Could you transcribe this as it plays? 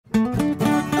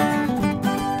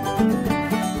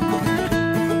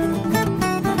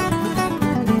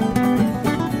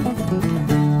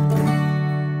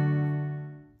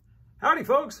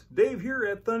folks, Dave here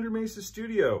at Thunder Mesa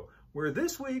Studio, where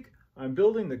this week I'm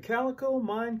building the Calico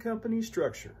Mine Company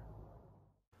structure.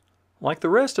 Like the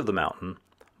rest of the mountain,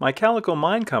 my Calico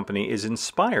Mine Company is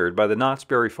inspired by the Knott's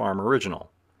Berry Farm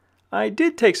original. I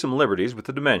did take some liberties with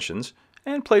the dimensions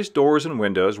and placed doors and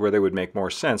windows where they would make more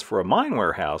sense for a mine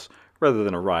warehouse rather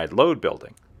than a ride-load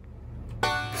building.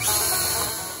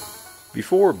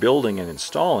 Before building and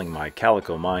installing my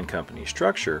Calico Mine Company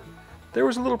structure, there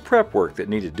was a little prep work that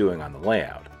needed doing on the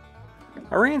layout.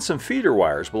 I ran some feeder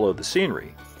wires below the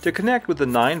scenery to connect with the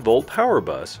 9-volt power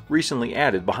bus recently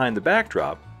added behind the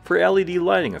backdrop for LED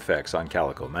lighting effects on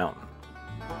Calico Mountain.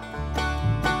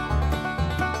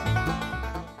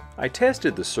 I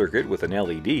tested the circuit with an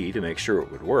LED to make sure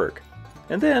it would work,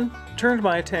 and then turned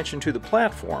my attention to the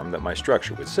platform that my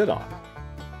structure would sit on.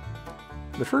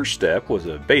 The first step was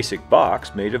a basic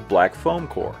box made of black foam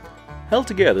core, held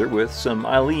together with some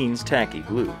Aleene's tacky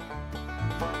glue.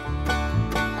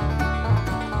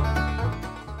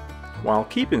 While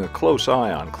keeping a close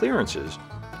eye on clearances,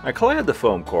 I clad the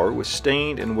foam core with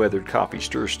stained and weathered copy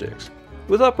stir sticks,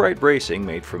 with upright bracing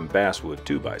made from basswood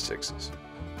 2x6s.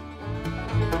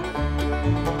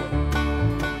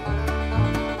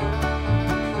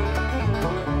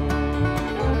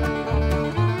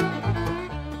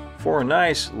 For a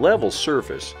nice, level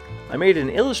surface, I made an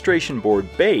illustration board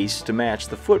base to match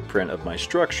the footprint of my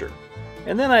structure,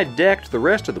 and then I decked the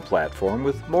rest of the platform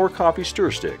with more copy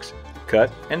stir sticks,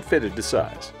 cut and fitted to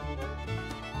size.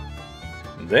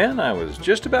 Then I was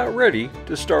just about ready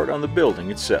to start on the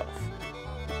building itself.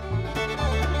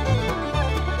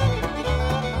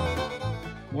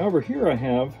 Now over here I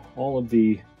have all of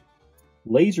the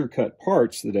laser cut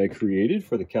parts that I created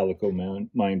for the Calico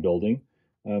Mine building.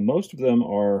 Most of them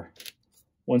are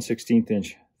 1/16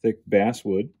 inch thick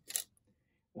basswood,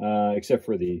 except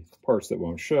for the parts that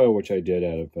won't show, which I did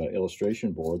out of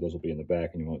illustration board. Those will be in the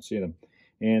back and you won't see them.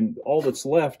 And all that's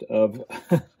left of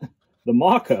the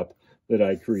mock-up that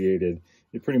I created,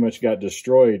 it pretty much got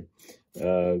destroyed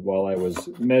while I was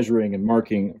measuring and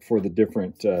marking for the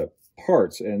different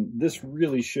parts. And this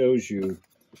really shows you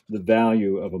the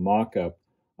value of a mock-up.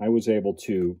 I was able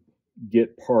to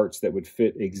get parts that would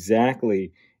fit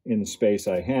exactly in the space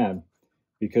I had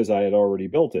because I had already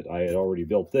built it. I had already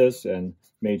built this and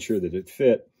made sure that it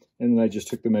fit, and then I just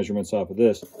took the measurements off of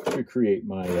this to create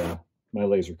my my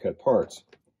laser cut parts.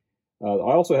 I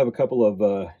also have a couple of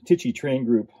Tichy Train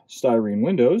Group styrene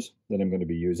windows that I'm going to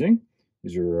be using.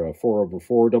 These are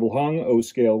 4/4 double hung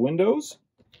O-scale windows.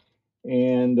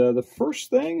 And the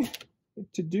first thing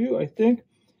to do, I think,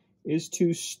 is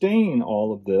to stain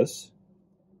all of this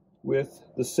with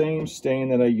the same stain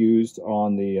that I used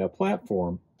on the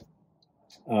platform.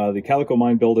 The Calico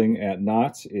Mine building at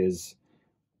Knott's is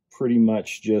pretty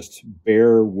much just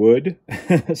bare wood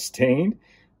stained,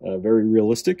 very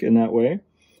realistic in that way.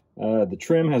 The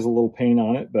trim has a little paint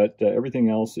on it, but everything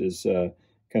else is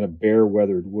kind of bare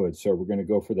weathered wood. So we're going to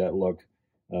go for that look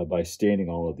by staining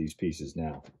all of these pieces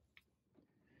now.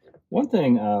 One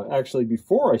thing, actually,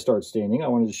 before I start staining, I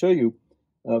wanted to show you,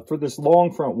 for this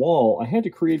long front wall, I had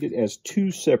to create it as two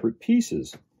separate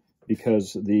pieces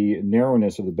because the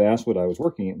narrowness of the basswood I was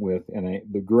working with and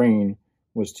the grain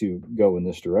was to go in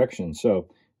this direction. So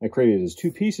I created it as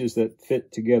two pieces that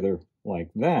fit together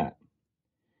like that.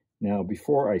 Now,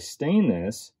 before I stain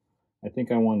this, I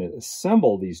think I want to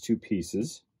assemble these two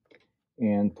pieces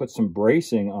and put some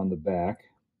bracing on the back.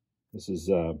 This is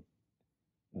O-scale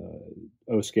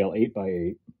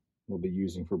 8x8 we'll be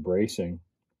using for bracing.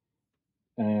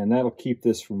 And that'll keep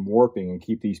this from warping and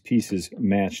keep these pieces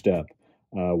matched up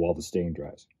while the stain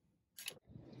dries.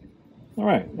 All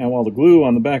right, now while the glue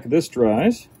on the back of this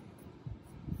dries,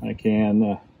 I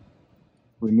can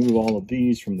remove all of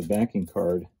these from the backing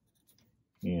card.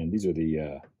 And these are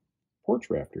the porch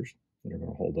rafters that are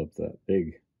going to hold up that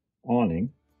big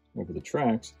awning over the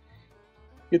tracks.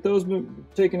 Get those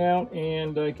taken out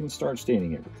and I can start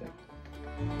staining everything.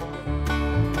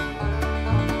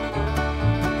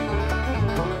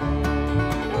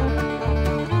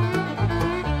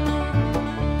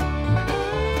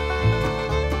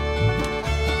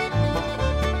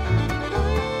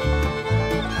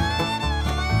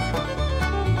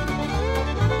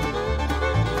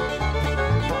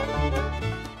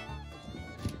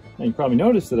 Now you probably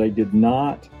noticed that I did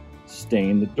not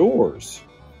stain the doors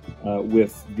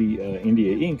with the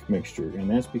India ink mixture, and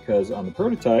that's because on the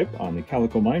prototype, on the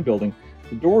Calico Mine building,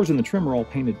 the doors and the trim are all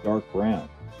painted dark brown.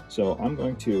 So I'm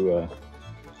going to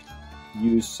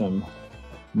use some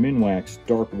Minwax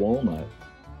dark walnut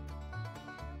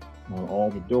on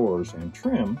all the doors and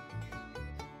trim to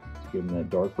give them that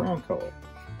dark brown color.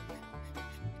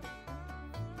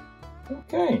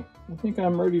 Okay, I think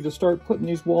I'm ready to start putting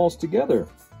these walls together.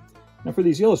 Now for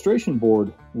these illustration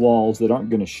board walls that aren't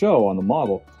going to show on the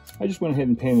model, I just went ahead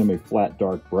and painted them a flat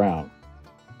dark brown.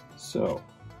 So,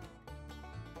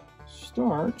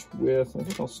 I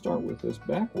think I'll start with this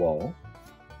back wall.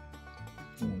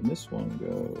 And this one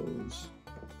goes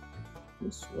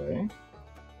this way.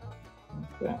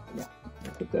 Like that. Yeah,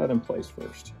 I'll put that in place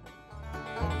first.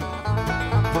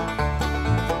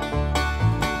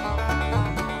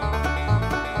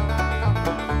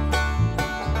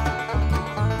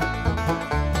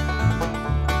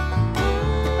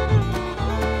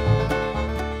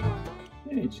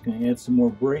 Okay, just going to add some more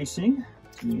bracing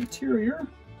to the interior.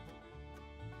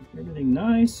 Make everything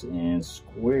nice and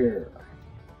square.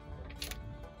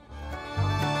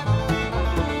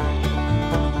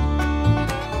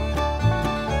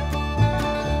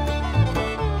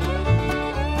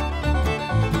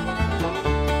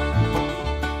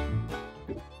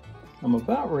 I'm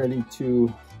about ready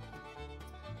to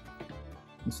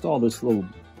install this little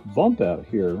bump out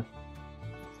here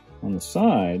on the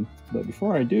side, but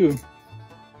before I do,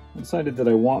 I decided that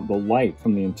I want the light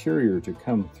from the interior to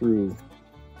come through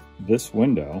this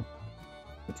window,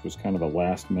 which was kind of a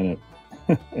last minute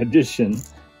addition.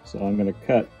 So I'm going to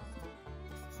cut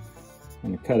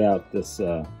out this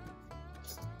little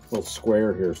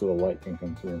square here so the light can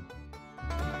come through.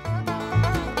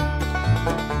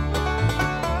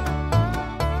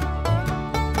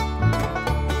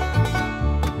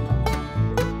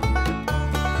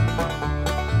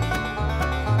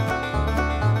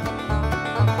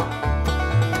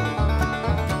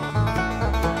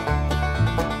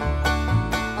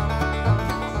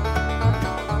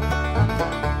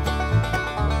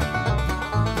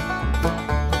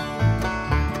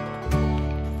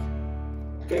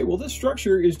 Well, this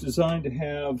structure is designed to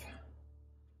have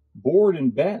board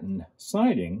and batten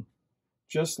siding,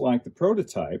 just like the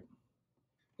prototype,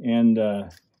 and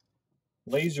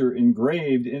laser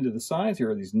engraved into the sides here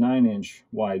are these 9-inch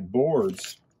wide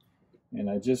boards. And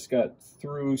I just got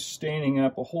through staining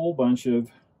up a whole bunch of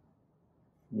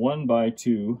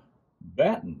 1x2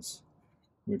 battens,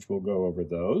 which we'll go over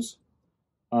those.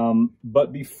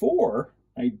 But before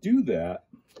I do that,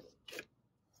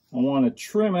 I want to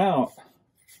trim out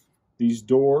these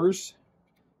doors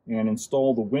and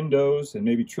install the windows and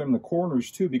maybe trim the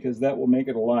corners too, because that will make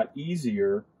it a lot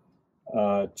easier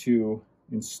to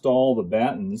install the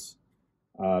battens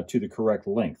to the correct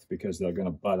length, because they're going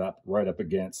to butt up right up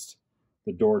against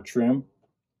the door trim.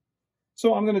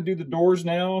 So I'm going to do the doors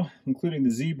now, including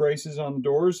the Z braces on the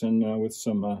doors, and with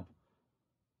some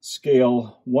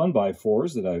scale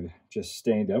 1x4s that I've just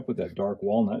stained up with that dark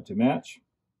walnut to match.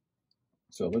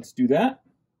 So let's do that,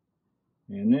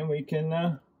 and then we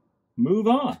can move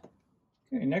on.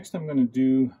 Okay, next I'm going to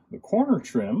do the corner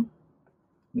trim.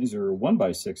 These are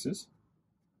 1x6s,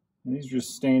 and these are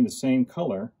just stained the same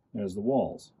color as the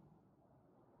walls.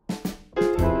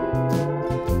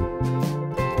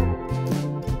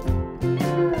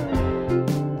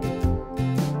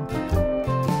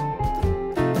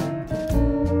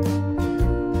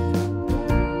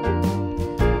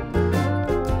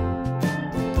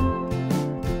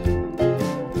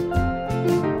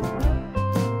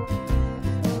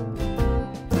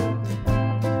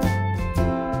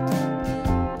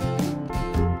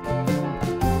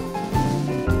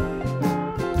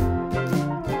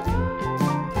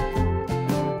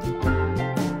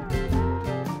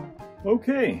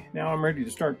 Okay, now I'm ready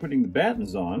to start putting the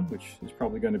battens on, which is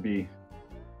probably going to be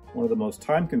one of the most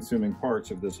time-consuming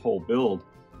parts of this whole build.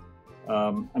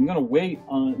 I'm going to wait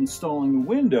on installing the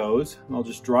windows, and I'll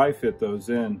just dry fit those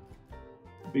in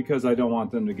because I don't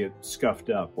want them to get scuffed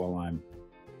up while I'm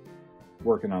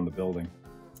working on the building.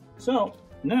 So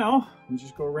now we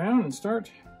just go around and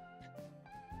start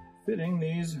fitting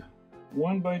these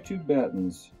 1x2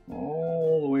 battens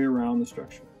all the way around the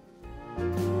structure.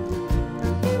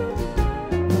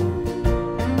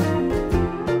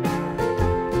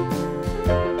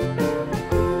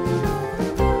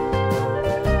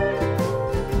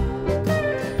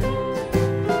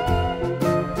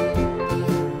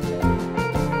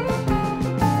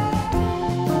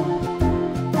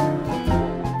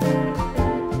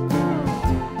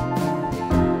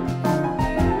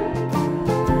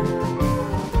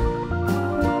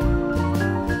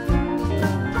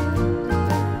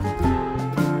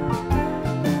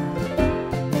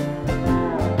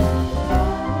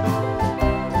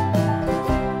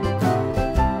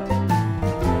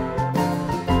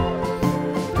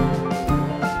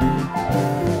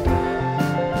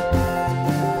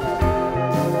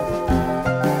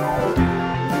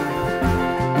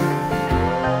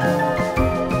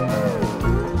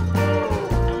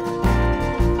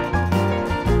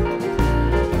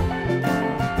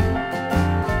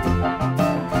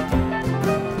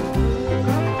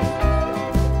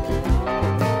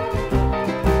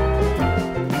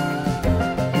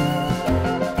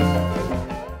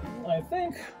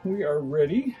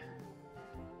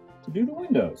 to do the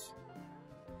windows.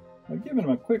 I've given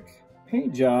them a quick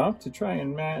paint job to try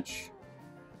and match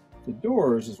the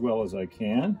doors as well as I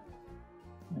can.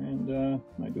 And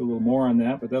I do a little more on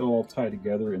that, but that'll all tie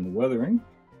together in the weathering.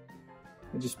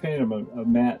 I just painted them a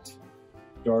matte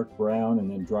dark brown and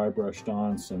then dry brushed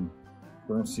on some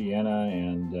burnt sienna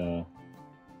and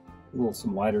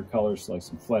some lighter colors like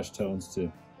some flesh tones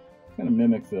to kind of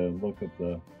mimic the look of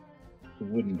the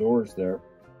wooden doors there.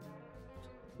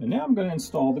 And now I'm going to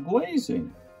install the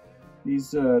glazing.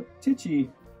 These Tichy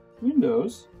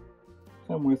windows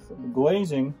come with the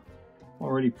glazing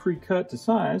already pre-cut to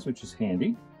size, which is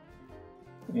handy.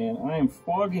 And I am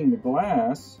fogging the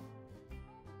glass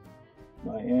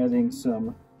by adding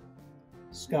some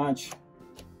Scotch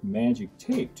magic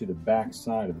tape to the back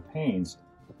side of the panes.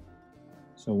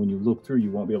 So when you look through,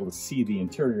 you won't be able to see the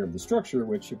interior of the structure,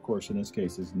 which of course in this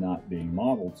case is not being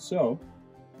modeled. So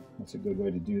that's a good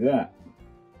way to do that.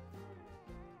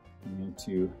 I need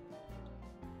to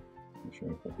make sure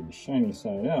I put the shiny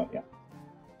side out. Yeah.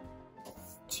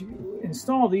 To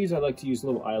install these, I like to use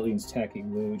little Eileen's tacky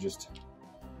glue. Just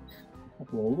a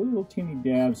couple of little teeny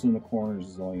dabs in the corners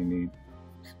is all you need.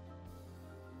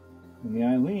 And the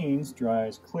Eileen's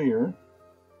dries clear,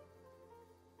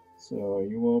 so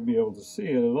you won't be able to see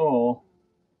it at all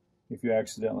if you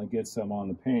accidentally get some on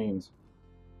the panes.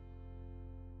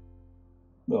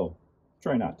 Though,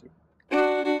 try not to.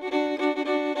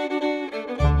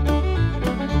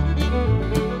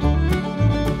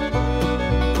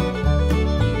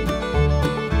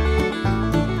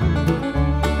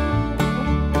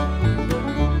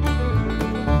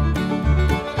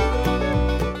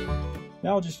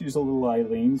 Now I'll just use a little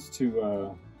Eileen's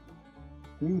to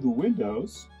glue the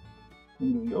windows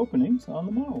into the openings on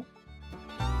the model.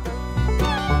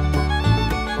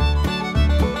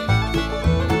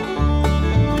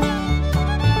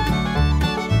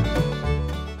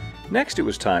 Next it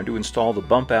was time to install the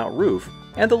bump-out roof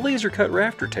and the laser-cut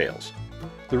rafter tails.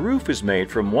 The roof is made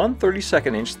from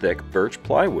 1/32 inch thick birch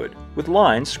plywood with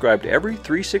lines scribed every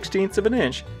 3/16 of an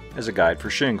inch as a guide for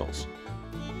shingles.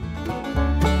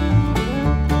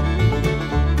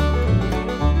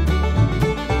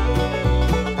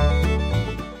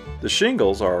 The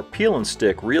shingles are peel and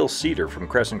stick real cedar from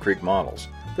Crescent Creek models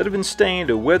that have been stained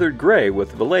a weathered gray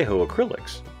with Vallejo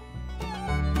acrylics.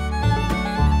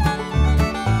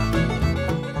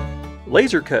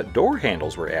 Laser-cut door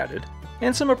handles were added,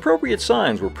 and some appropriate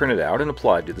signs were printed out and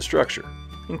applied to the structure,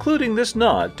 including this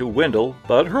nod to Wendell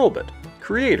Bud Hurlbut,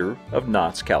 creator of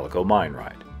Knott's Calico Mine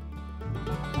ride.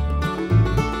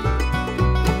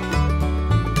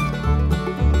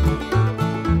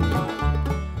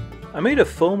 I made a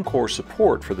foam core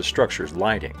support for the structure's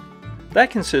lighting. That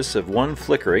consists of one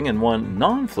flickering and one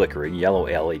non-flickering yellow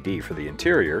LED for the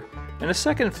interior, and a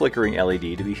second flickering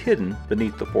LED to be hidden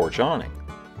beneath the porch awning.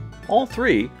 All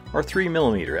three are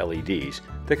 3mm LEDs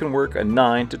that can work at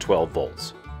 9 to 12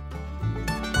 volts.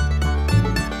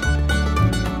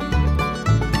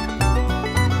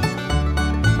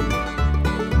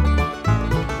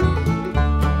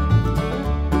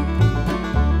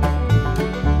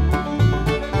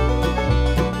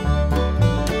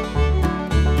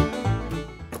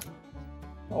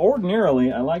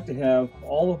 Ordinarily, I like to have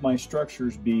all of my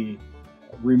structures be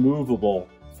removable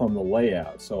from the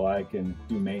layout so I can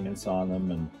do maintenance on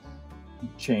them and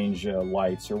change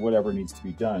lights or whatever needs to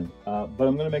be done. But I'm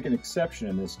going to make an exception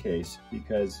in this case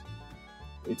because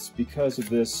it's because of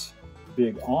this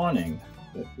big awning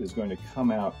that is going to come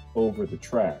out over the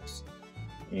tracks.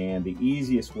 And the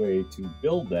easiest way to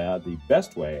build that, the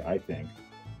best way I think,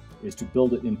 is to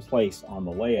build it in place on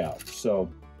the layout. So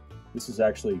this is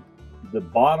actually the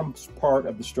bottom part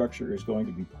of the structure is going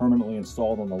to be permanently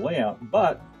installed on the layout,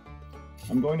 but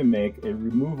I'm going to make a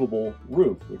removable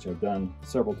roof, which I've done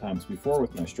several times before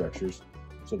with my structures,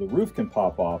 so the roof can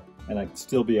pop off and I can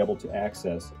still be able to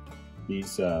access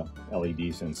these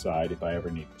LEDs inside if I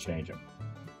ever need to change them.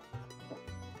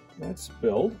 Let's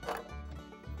build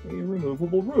a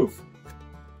removable roof.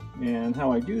 And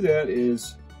how I do that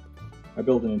is I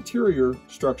build an interior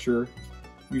structure,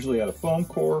 usually out of foam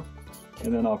core,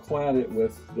 and then I'll clad it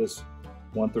with this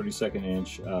 1/32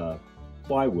 inch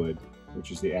plywood,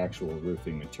 which is the actual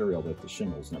roofing material that the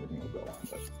shingles and everything will go on.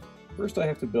 But first I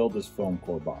have to build this foam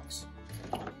core box.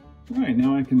 All right,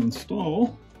 now I can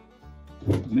install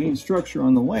the main structure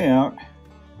on the layout.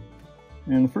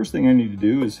 And the first thing I need to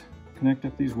do is connect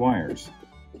up these wires.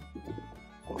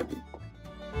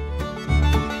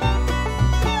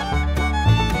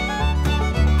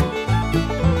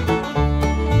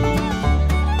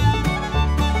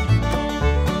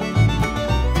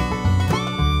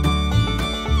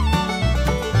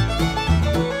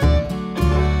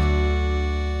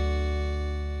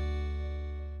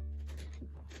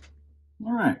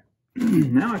 All right,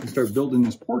 now I can start building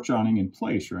this porch awning in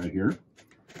place right here.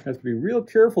 I have to be real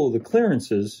careful of the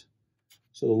clearances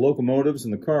so the locomotives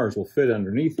and the cars will fit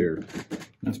underneath here.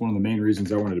 That's one of the main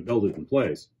reasons I wanted to build it in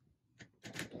place.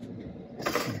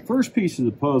 The first piece of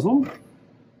the puzzle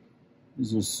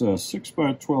is this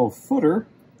 6x12 footer,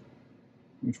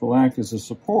 which will act as a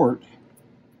support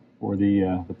for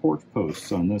the porch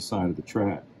posts on this side of the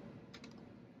track.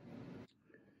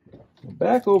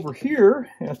 Back over here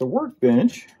at the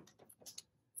workbench,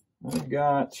 I've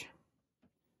got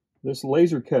this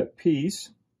laser cut piece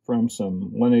from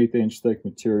some 1/8 inch thick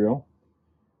material.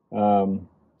 So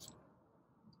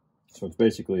it's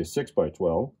basically a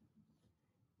 6x12,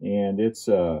 and it's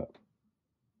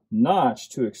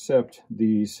notched to accept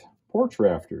these porch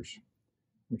rafters,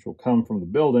 which will come from the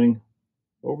building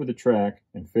over the track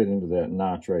and fit into that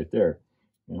notch right there.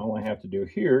 And all I have to do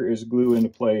here is glue into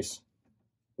place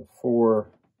the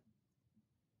 4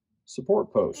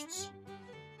 support posts.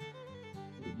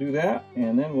 We'll do that,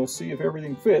 and then we'll see if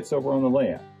everything fits over on the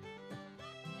layout.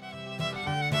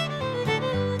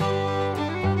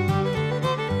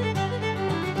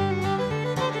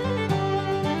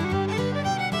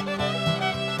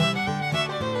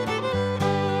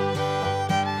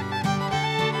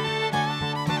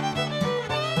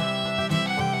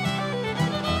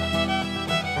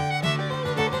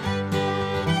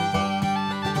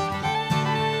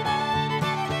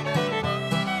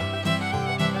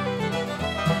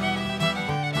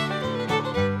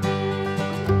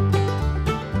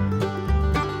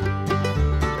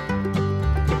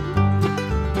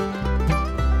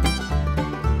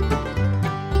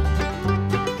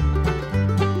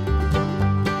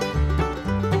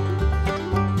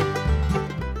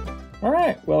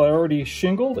 Well, I already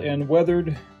shingled and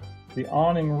weathered the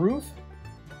awning roof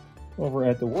over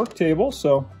at the work table,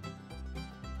 so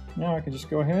now I can just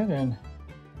go ahead and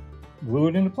glue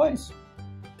it into place.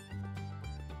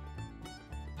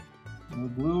 We'll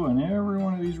glue on every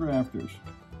one of these rafters.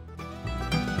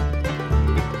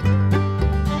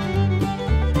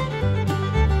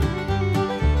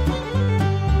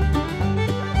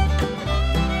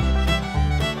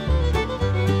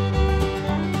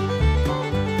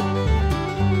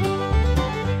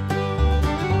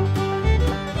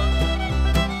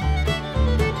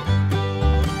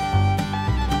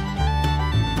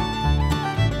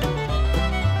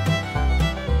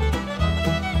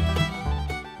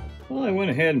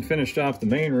 Ahead and finished off the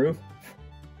main roof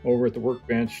over at the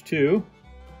workbench too,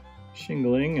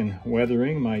 shingling and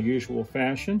weathering my usual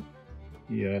fashion.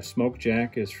 The smoke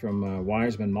jack is from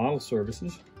Wiseman Model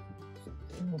Services.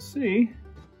 And we'll see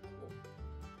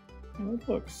how it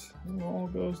looks. It all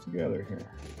goes together here.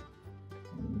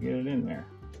 And get it in there.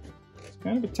 It's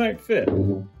kind of a tight fit,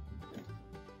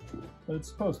 but it's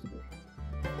supposed to be.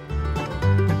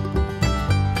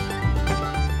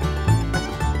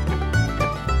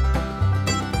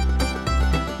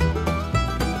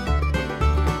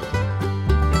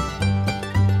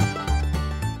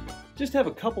 Just have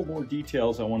a couple more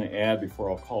details I want to add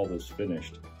before I'll call this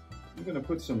finished. I'm going to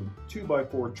put some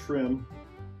 2x4 trim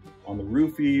on the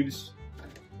roof eaves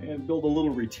and build a little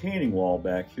retaining wall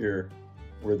back here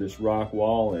where this rock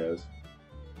wall is.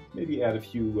 Maybe add a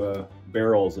few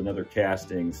barrels and other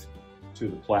castings to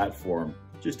the platform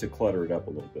just to clutter it up a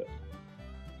little bit.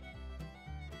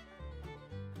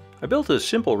 I built a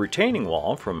simple retaining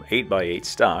wall from 8x8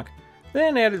 stock,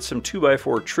 then added some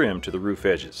 2x4 trim to the roof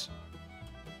edges.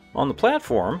 On the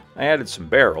platform, I added some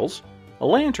barrels, a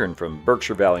lantern from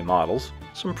Berkshire Valley Models,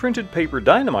 some printed paper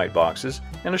dynamite boxes,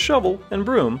 and a shovel and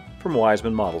broom from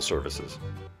Wiseman Model Services.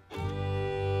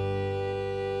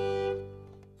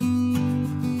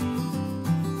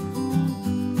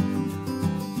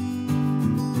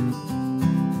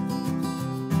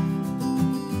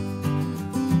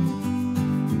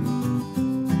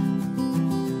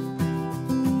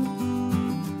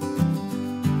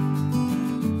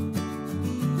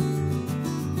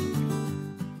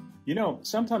 You know,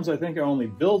 sometimes I think I only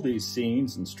build these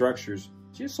scenes and structures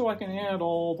just so I can add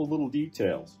all the little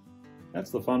details.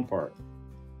 That's the fun part.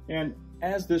 And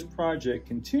as this project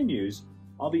continues,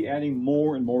 I'll be adding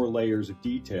more and more layers of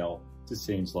detail to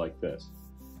scenes like this.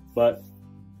 But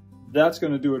that's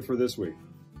going to do it for this week.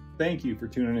 Thank you for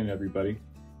tuning in, everybody,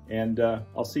 and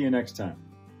I'll see you next time.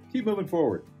 Keep moving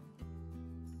forward.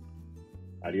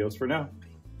 Adios for now.